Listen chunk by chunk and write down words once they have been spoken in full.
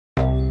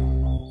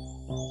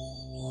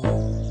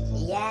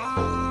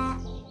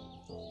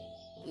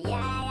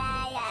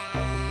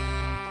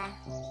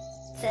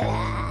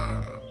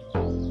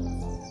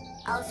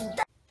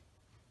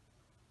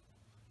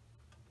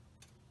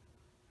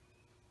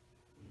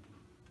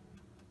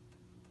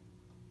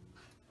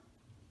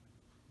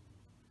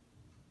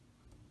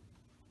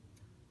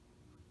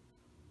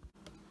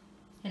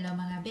Hello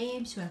mga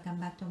babes,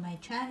 welcome back to my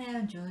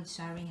channel, Jude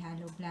Sorry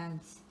Hello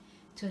Vlogs.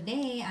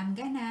 Today, I'm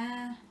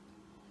gonna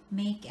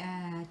make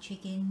a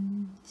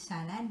chicken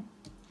salad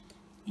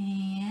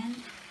and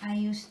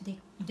I use the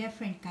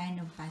different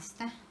kind of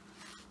pasta.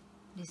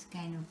 This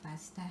kind of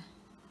pasta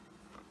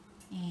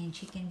and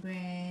chicken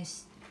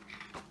breast,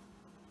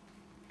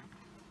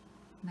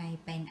 my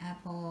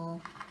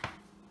pineapple,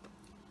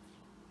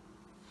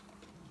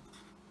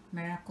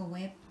 Miracle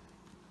Whip,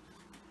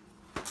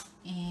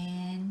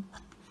 and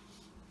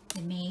the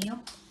mayo,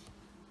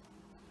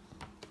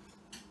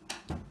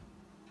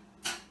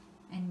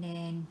 and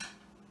then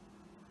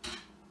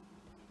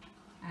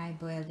I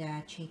boil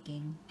the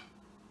chicken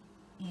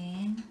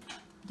and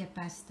the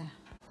pasta,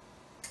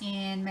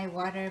 and my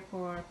water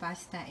for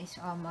pasta is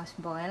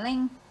almost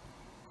boiling.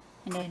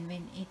 And then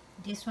when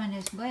this one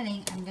is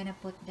boiling, I'm gonna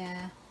put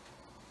the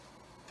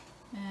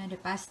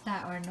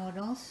pasta or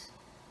noodles.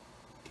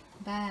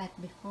 But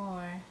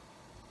before,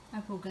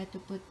 I forgot to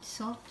put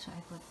salt, so I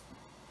put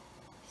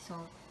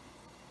salt.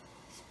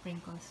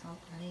 Sprinkle salt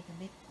a little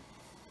bit.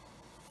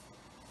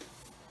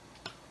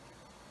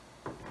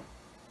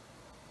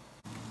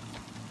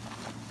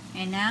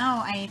 And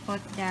now I put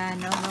the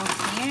noodles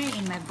here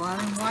in my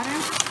boiling water.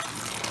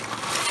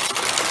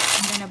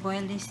 I'm gonna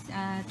boil this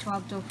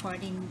 12 to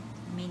 14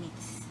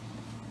 minutes.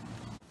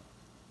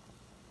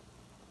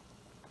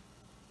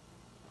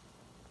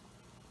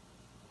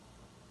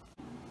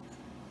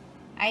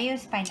 I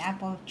use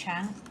pineapple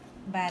chunk,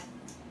 but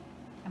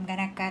I'm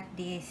gonna cut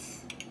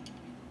this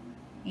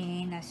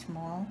in a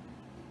small.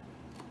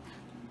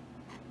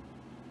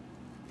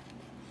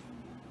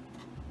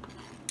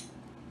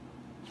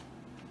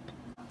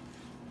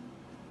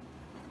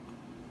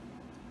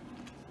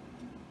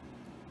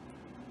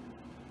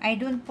 I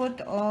don't put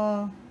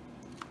whole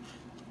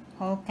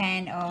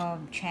kind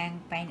of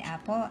chunk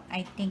pineapple.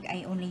 I think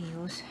I only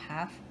use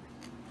half.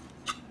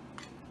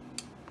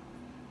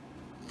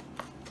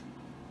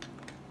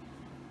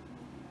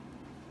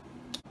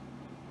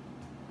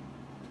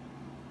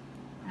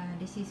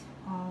 This is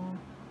all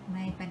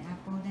my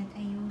pineapple that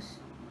I use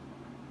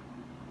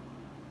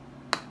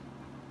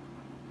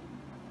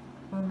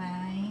for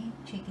my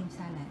chicken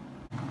salad.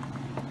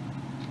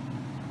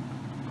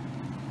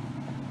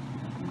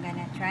 I'm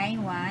gonna try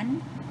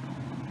one.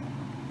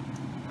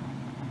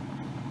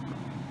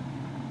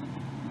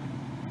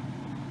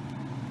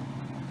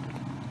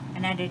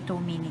 Another 2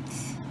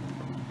 minutes.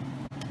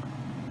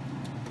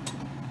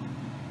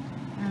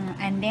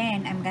 And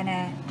then I'm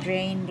gonna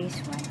drain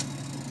this one.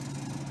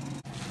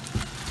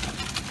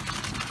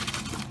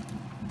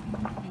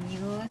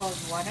 Cold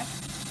water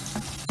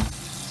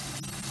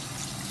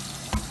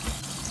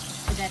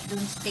so that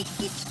don't stick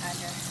each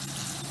other.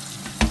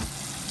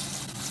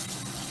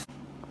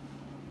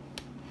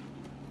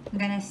 I'm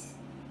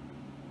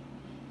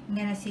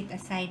gonna set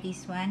aside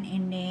this one,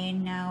 and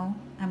then now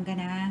I'm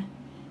gonna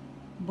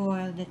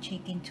boil the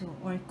chicken too,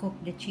 or cook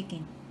the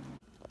chicken.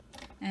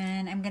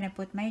 And I'm gonna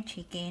put my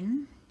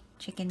chicken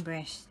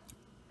breast.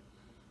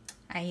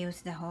 I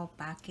use the whole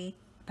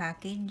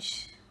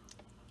package.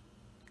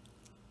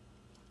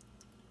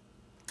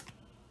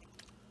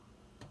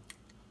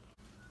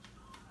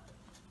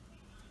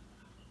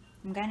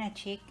 I'm gonna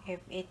check if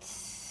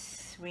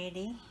it's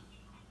ready.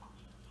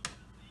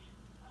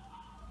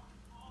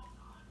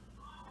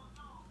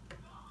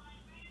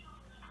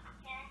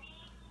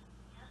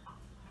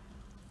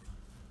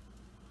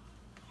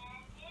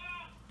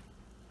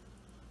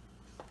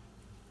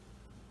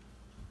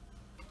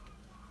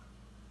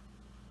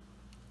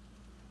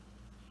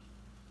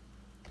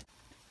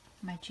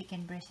 My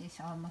chicken breast is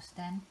almost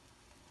done.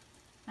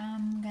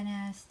 I'm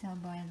gonna still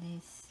boil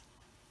this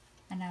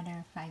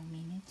another 5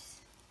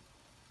 minutes.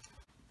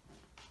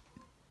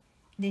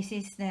 This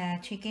is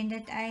the chicken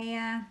that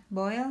I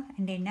boiled,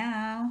 and then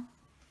now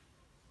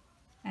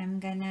I'm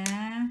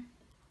gonna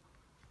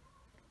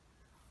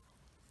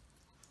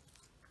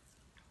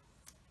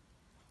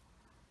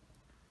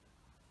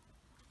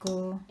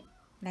go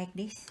like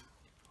this.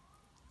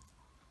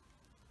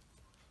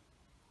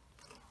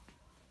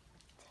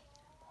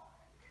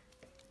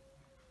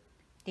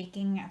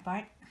 Taking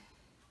apart.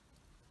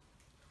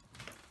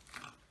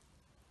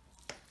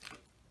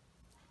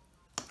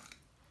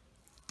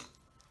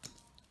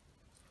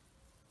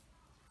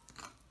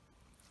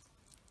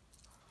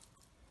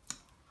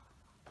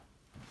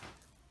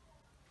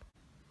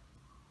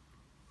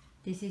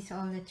 This is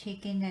all the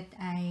chicken that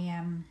I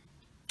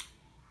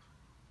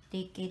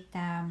take it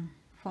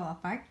fall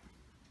apart,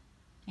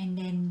 and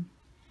then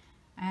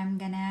I'm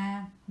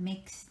gonna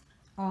mix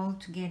all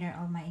together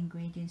all my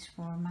ingredients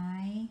for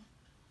my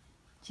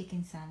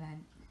chicken salad.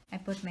 I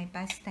put my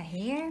pasta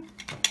here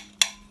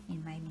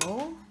in my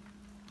bowl.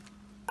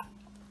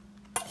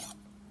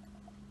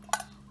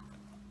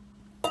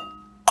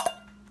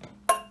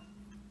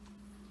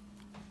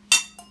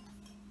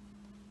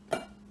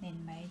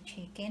 Then my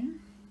chicken.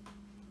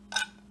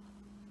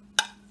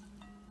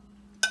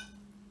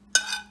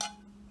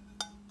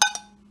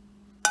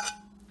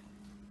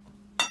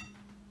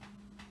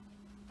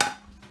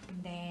 And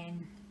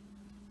then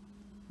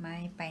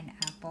my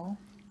pineapple.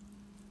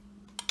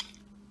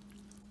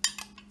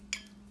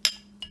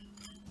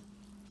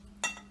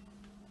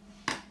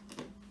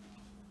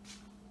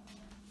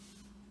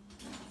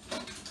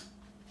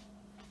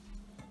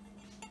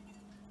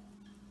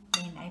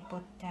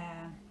 put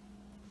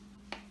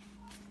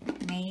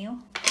mayo.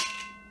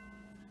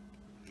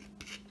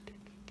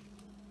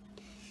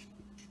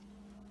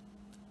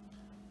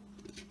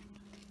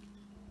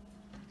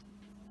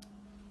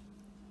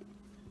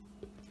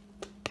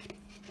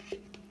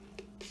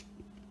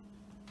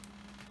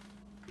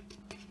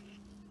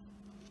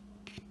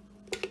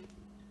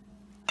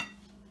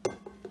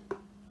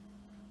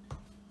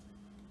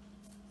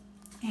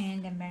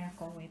 And the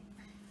Miracle Whip.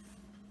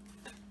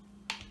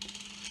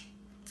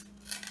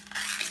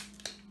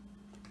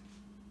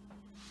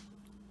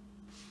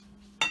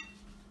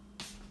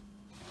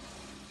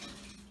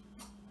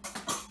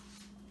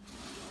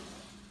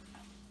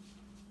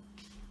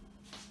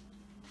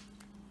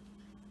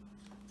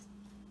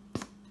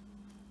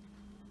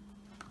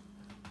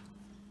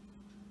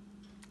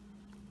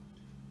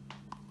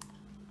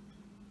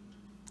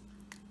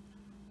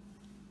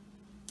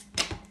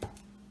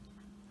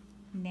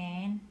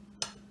 Then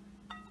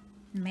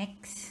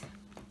mix.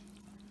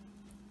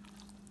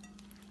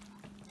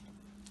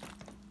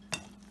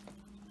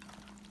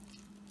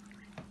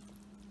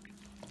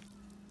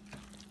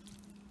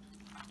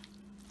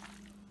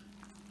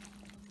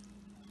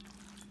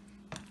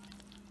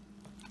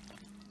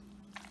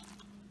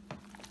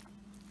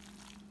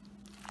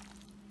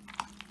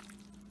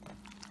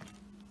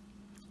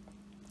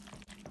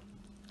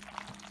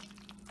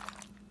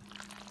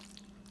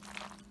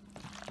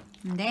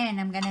 And then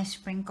I'm gonna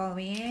sprinkle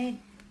with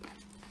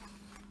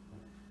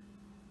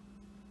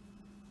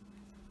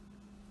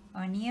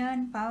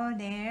onion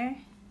powder,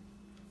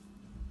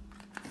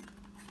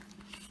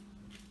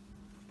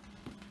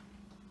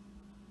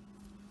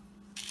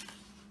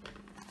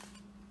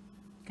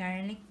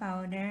 garlic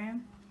powder,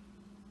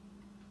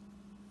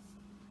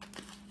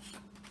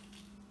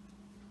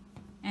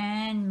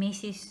 and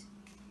Mrs.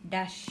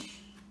 Dash.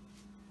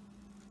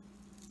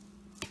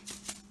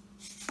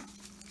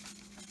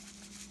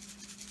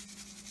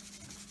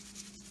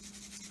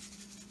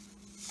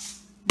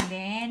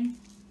 Then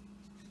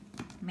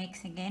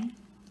mix again.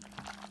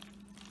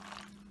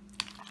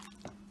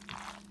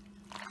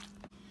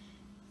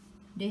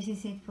 This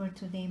is it for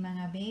today,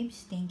 mga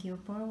babes. Thank you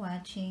for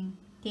watching.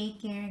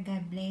 Take care.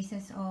 God bless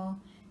us all.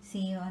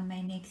 See you on my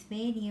next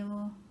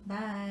video.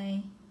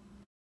 Bye.